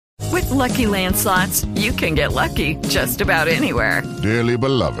Lucky Land Slots, you can get lucky just about anywhere. Dearly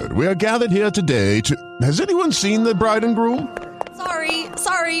beloved, we are gathered here today to... Has anyone seen the bride and groom?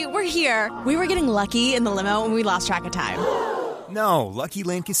 Sorry, we're here. We were getting lucky in the limo and we lost track of time. No, Lucky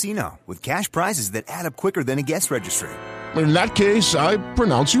Land Casino, with cash prizes that add up quicker than a guest registry. In that case, I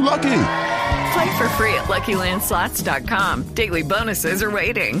pronounce you lucky. Play for free at LuckyLandSlots.com. Daily bonuses are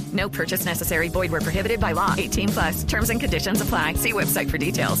waiting. No purchase necessary. Void where prohibited by law. 18+. Terms and conditions apply. See website for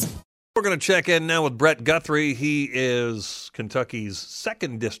details. We're going to check in now with Brett Guthrie. He is Kentucky's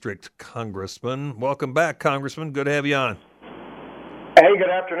 2nd District Congressman. Welcome back, Congressman. Good to have you on. Hey, good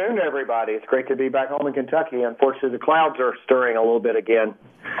afternoon, everybody. It's great to be back home in Kentucky. Unfortunately, the clouds are stirring a little bit again.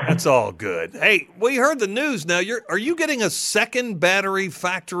 That's all good. Hey, we heard the news now. Are you getting a second battery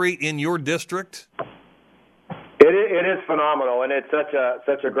factory in your district? It is phenomenal, and it's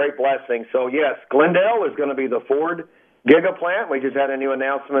such a great blessing. So, yes, Glendale is going to be the Ford Giga plant. We just had a new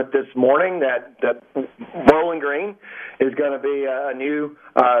announcement this morning that Bowling Green is going to be a new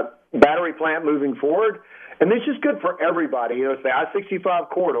battery plant moving forward. And it's just good for everybody. You know, it's the I-65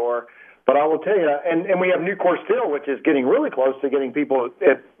 corridor. But I will tell you, and we have Newcourse Hill, which is getting really close to getting people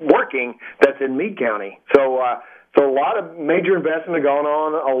working that's in Meade County. So a lot of major investment going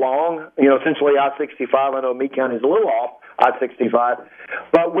on along, essentially I-65. I know Meade County is a little off I-65.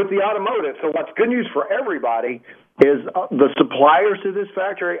 But with the automotive, so what's good news for everybody is the suppliers to this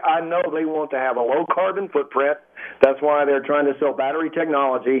factory, I know they want to have a low-carbon footprint. That's why they're trying to sell battery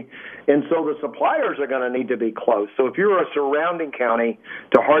technology. And so the suppliers are going to need to be close. So if you're a surrounding county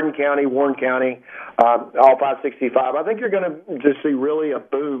to Hardin County, Warren County, all 565, I think you're going to just see really a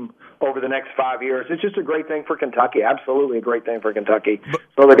boom over the next 5 years. It's just a great thing for Kentucky, absolutely a great thing for Kentucky.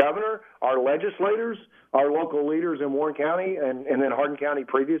 So the governor, our legislators, our local leaders in Warren County, and then Hardin County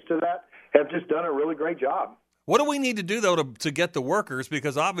previous to that, have just done a really great job. What do we need to do, though, to get the workers?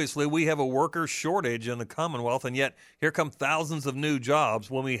 Because obviously we have a worker shortage in the Commonwealth, and yet here come thousands of new jobs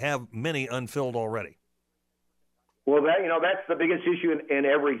when we have many unfilled already. Well, that's the biggest issue in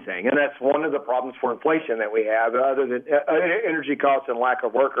everything, and that's one of the problems for inflation that we have, other than energy costs and lack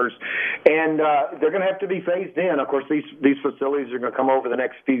of workers. And they're going to have to be phased in. Of course, these facilities are going to come over the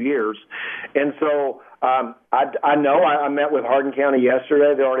next few years. And so I know I met with Hardin County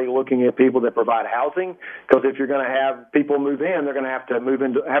yesterday. They're already looking at people that provide housing, because if you're going to have people move in, they're going to have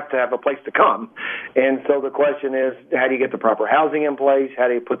to have a place to come. And so the question is, how do you get the proper housing in place? How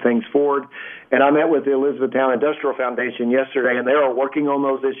do you put things forward? And I met with the Elizabethtown Industrial Foundation yesterday, and they are working on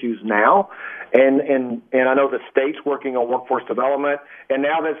those issues now. And I know the state's working on workforce development, and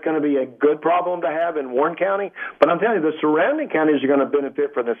now that's going to be a good problem to have in Warren County. But I'm telling you, the surrounding counties are going to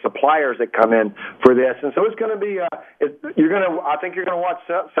benefit from the suppliers that come in for this. And so it's going to be, I think you're going to watch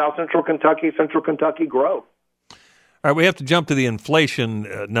South Central Kentucky grow. All right, we have to jump to the inflation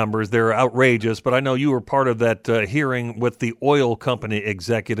numbers. They're outrageous, but I know you were part of that hearing with the oil company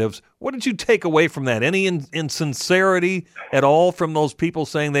executives. What did you take away from that? Any insincerity at all from those people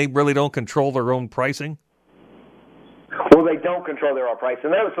saying they really don't control their own pricing? Well, they don't control their own price.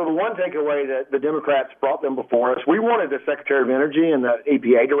 And so the one takeaway that the Democrats brought them before us, we wanted the Secretary of Energy and the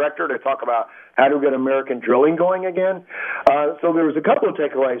EPA Director to talk about how to get American drilling going again. So there was a couple of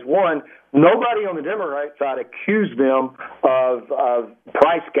takeaways. One, nobody on the Democrat side accused them of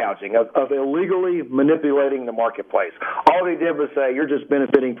price gouging, of illegally manipulating the marketplace. All they did was say, you're just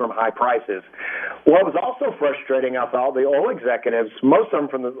benefiting from high prices. What was also frustrating, I thought, the oil executives, most of them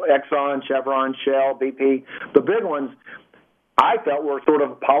from the Exxon, Chevron, Shell, BP, the big ones, I felt were sort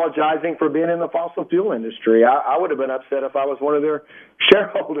of apologizing for being in the fossil fuel industry. I would have been upset if I was one of their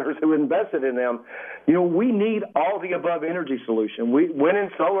shareholders who invested in them. We need all the above energy solution. Wind and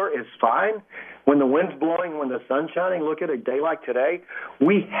solar is fine. When the wind's blowing, when the sun's shining, look at a day like today,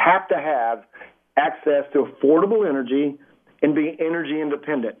 we have to have access to affordable energy and be energy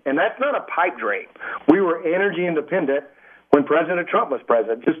independent. And that's not a pipe dream. We were energy independent when President Trump was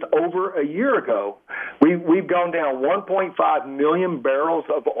president, just over a year ago. We've gone down 1.5 million barrels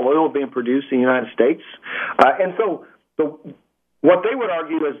of oil being produced in the United States. And so what they would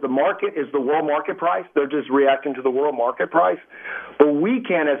argue is the market is the world market price. They're just reacting to the world market price. But we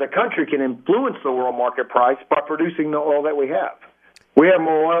can, as a country, can influence the world market price by producing the oil that we have. We have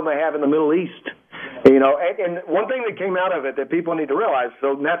more oil than they have in the Middle East. And one thing that came out of it that people need to realize,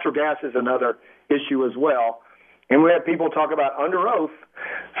 so natural gas is another issue as well. And we had people talk about under oath.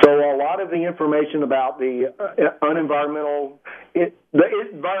 So a lot of the information about the environmental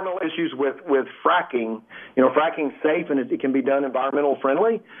issues with fracking, fracking's safe and it can be done environmental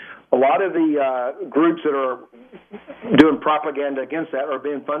friendly. A lot of the groups that are doing propaganda against that are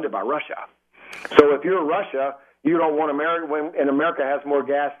being funded by Russia. So if you're Russia, you don't want America, and America has more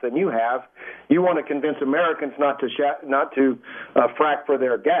gas than you have. You want to convince Americans not to frack for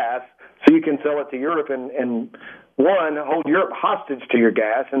their gas, so you can sell it to Europe and one, hold Europe hostage to your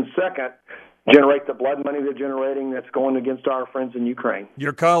gas, and second, generate the blood money they're generating that's going against our friends in Ukraine.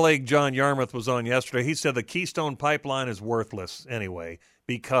 Your colleague John Yarmouth was on yesterday. He said the Keystone Pipeline is worthless anyway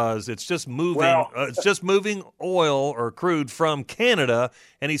because it's just moving oil or crude from Canada,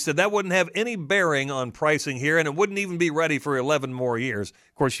 and he said that wouldn't have any bearing on pricing here, and it wouldn't even be ready for 11 more years.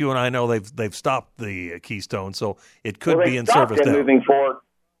 Of course, you and I know they've stopped the Keystone, so it could be in service now. Moving forward.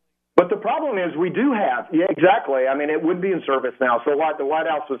 But the problem is we do have, exactly. I mean, it would be in service now. So what the White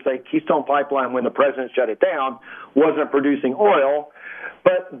House would say, Keystone Pipeline, when the president shut it down, wasn't producing oil.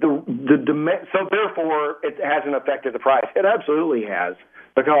 But the demand, so therefore it hasn't affected the price. It absolutely has,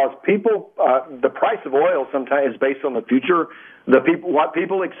 because people, the price of oil sometimes is based on the future, what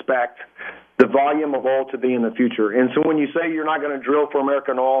people expect the volume of oil to be in the future. And so when you say you're not going to drill for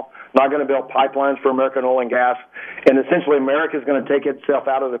American oil, not going to build pipelines for American oil and gas, and essentially America is going to take itself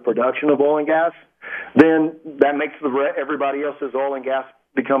out of the production of oil and gas, then that makes everybody else's oil and gas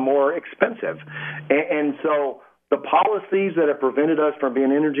become more expensive. And so the policies that have prevented us from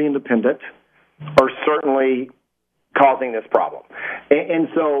being energy independent are certainly causing this problem. And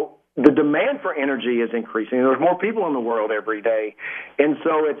so the demand for energy is increasing. There's more people in the world every day, and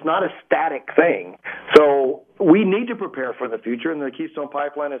so it's not a static thing. So we need to prepare for the future, and the Keystone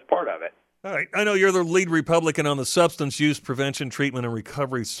Pipeline is part of it. All right. I know you're the lead Republican on the Substance Use Prevention, Treatment, and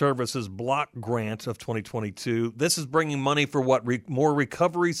Recovery Services Block Grant of 2022. This is bringing money for what, more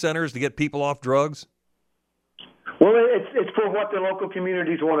recovery centers to get people off drugs? Well, it's for what the local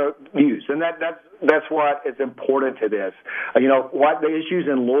communities want to use, and that's what is important to this. What the issues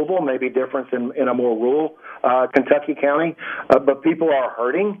in Louisville may be different in a more rural Kentucky county, but people are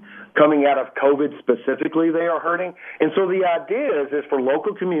hurting. Coming out of COVID specifically, they are hurting. And so the idea is for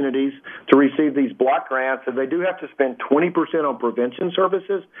local communities to receive these block grants, and they do have to spend 20% on prevention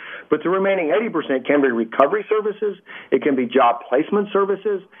services, but the remaining 80% can be recovery services, it can be job placement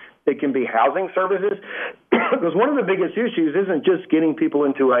services, it can be housing services, because one of the biggest issues isn't just getting people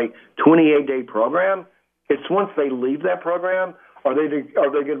into a 28-day program. It's once they leave that program, are they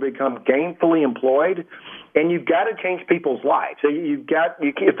going to become gainfully employed? And you've got to change people's lives. So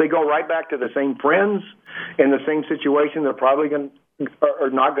if they go right back to the same friends in the same situation, they're probably are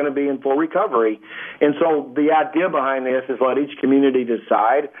not going to be in full recovery. And so the idea behind this is let each community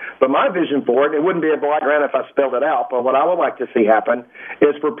decide. But my vision for it wouldn't be a block grant if I spelled it out, but what I would like to see happen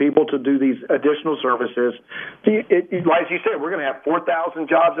is for people to do these additional services. Like you said, we're going to have 4,000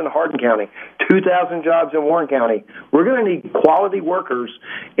 jobs in Hardin County, 2,000 jobs in Warren County. We're going to need quality workers,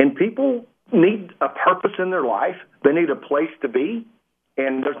 and people need a purpose in their life. They need a place to be.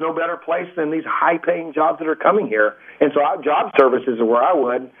 And there's no better place than these high-paying jobs that are coming here. And so job services are where I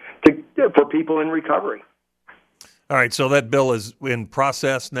would for people in recovery. All right, so that bill is in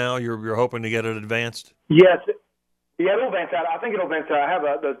process now. You're hoping to get it advanced? Yes. Yeah, it'll advance out. I think it'll advance out. I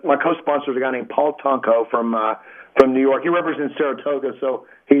have my co-sponsor is a guy named Paul Tonko from New York. He represents Saratoga, so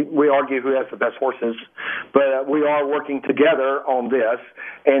we argue who has the best horses. But we are working together on this,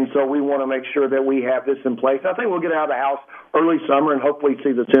 and so we want to make sure that we have this in place. I think we'll get it out of the House early summer and hopefully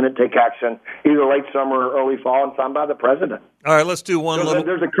see the Senate take action either late summer or early fall and signed by the president. All right, let's do one little...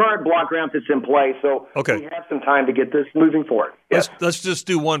 There's a current block grant that's in place, so we have some time to get this moving forward. Yes. Let's just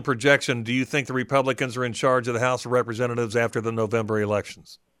do one projection. Do you think the Republicans are in charge of the House of Representatives after the November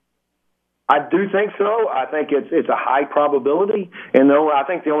elections? I do think so. I think it's a high probability, and I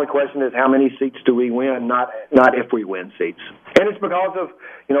think the only question is how many seats do we win, not if we win seats. And it's because of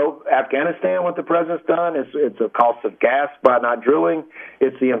Afghanistan, what the president's done. It's the cost of gas by not drilling.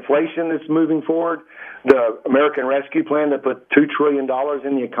 It's the inflation that's moving forward. The American Rescue Plan that put $2 trillion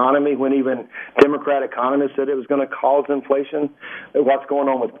in the economy when even Democrat economists said it was going to cause inflation. What's going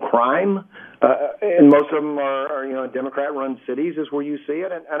on with crime? And most of them are Democrat-run cities is where you see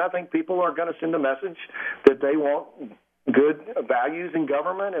it. And I think people are going to send a message that they want good values in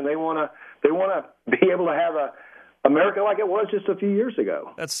government, and they want to be able to have America like it was just a few years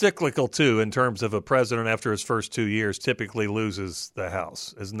ago. That's cyclical, too, in terms of a president after his first 2 years typically loses the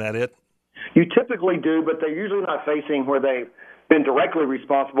House. Isn't that it? You typically do, but they're usually not facing where they've been directly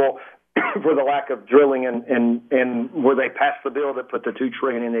responsible for the lack of drilling and where they passed the bill that put the $2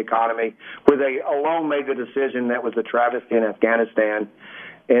 trillion in the economy, where they alone made the decision that was a travesty in Afghanistan.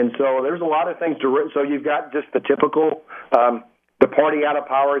 And so there's a lot of things so you've got just the typical, the party out of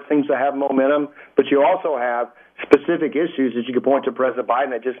power seems to have momentum, but you also have specific issues that you could point to President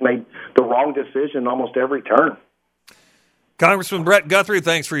Biden that just made the wrong decision almost every turn. Congressman Brett Guthrie,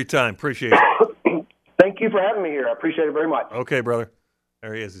 thanks for your time. Appreciate it. Thank you. you for having me here. I appreciate it very much. Okay, brother.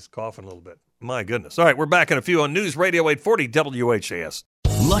 There he is. He's coughing a little bit. My goodness. All right, we're back in a few on News Radio 840 WHAS.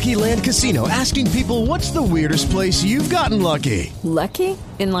 Lucky Land Casino, asking people, what's the weirdest place you've gotten lucky? Lucky?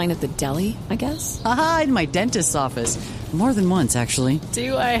 In line at the deli, I guess? Aha, in my dentist's office. More than once, actually.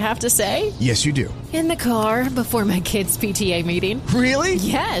 Do I have to say? Yes, you do. In the car before my kids' PTA meeting. Really?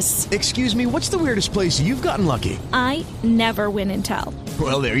 Yes. Excuse me, what's the weirdest place you've gotten lucky? I never win and tell.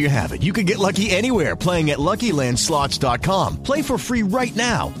 Well, there you have it. You can get lucky anywhere, playing at LuckyLandSlots.com. Play for free right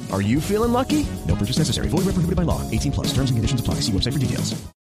now. Are you feeling lucky? No purchase necessary. Void where prohibited by law. 18+. Terms and conditions apply. See website for details.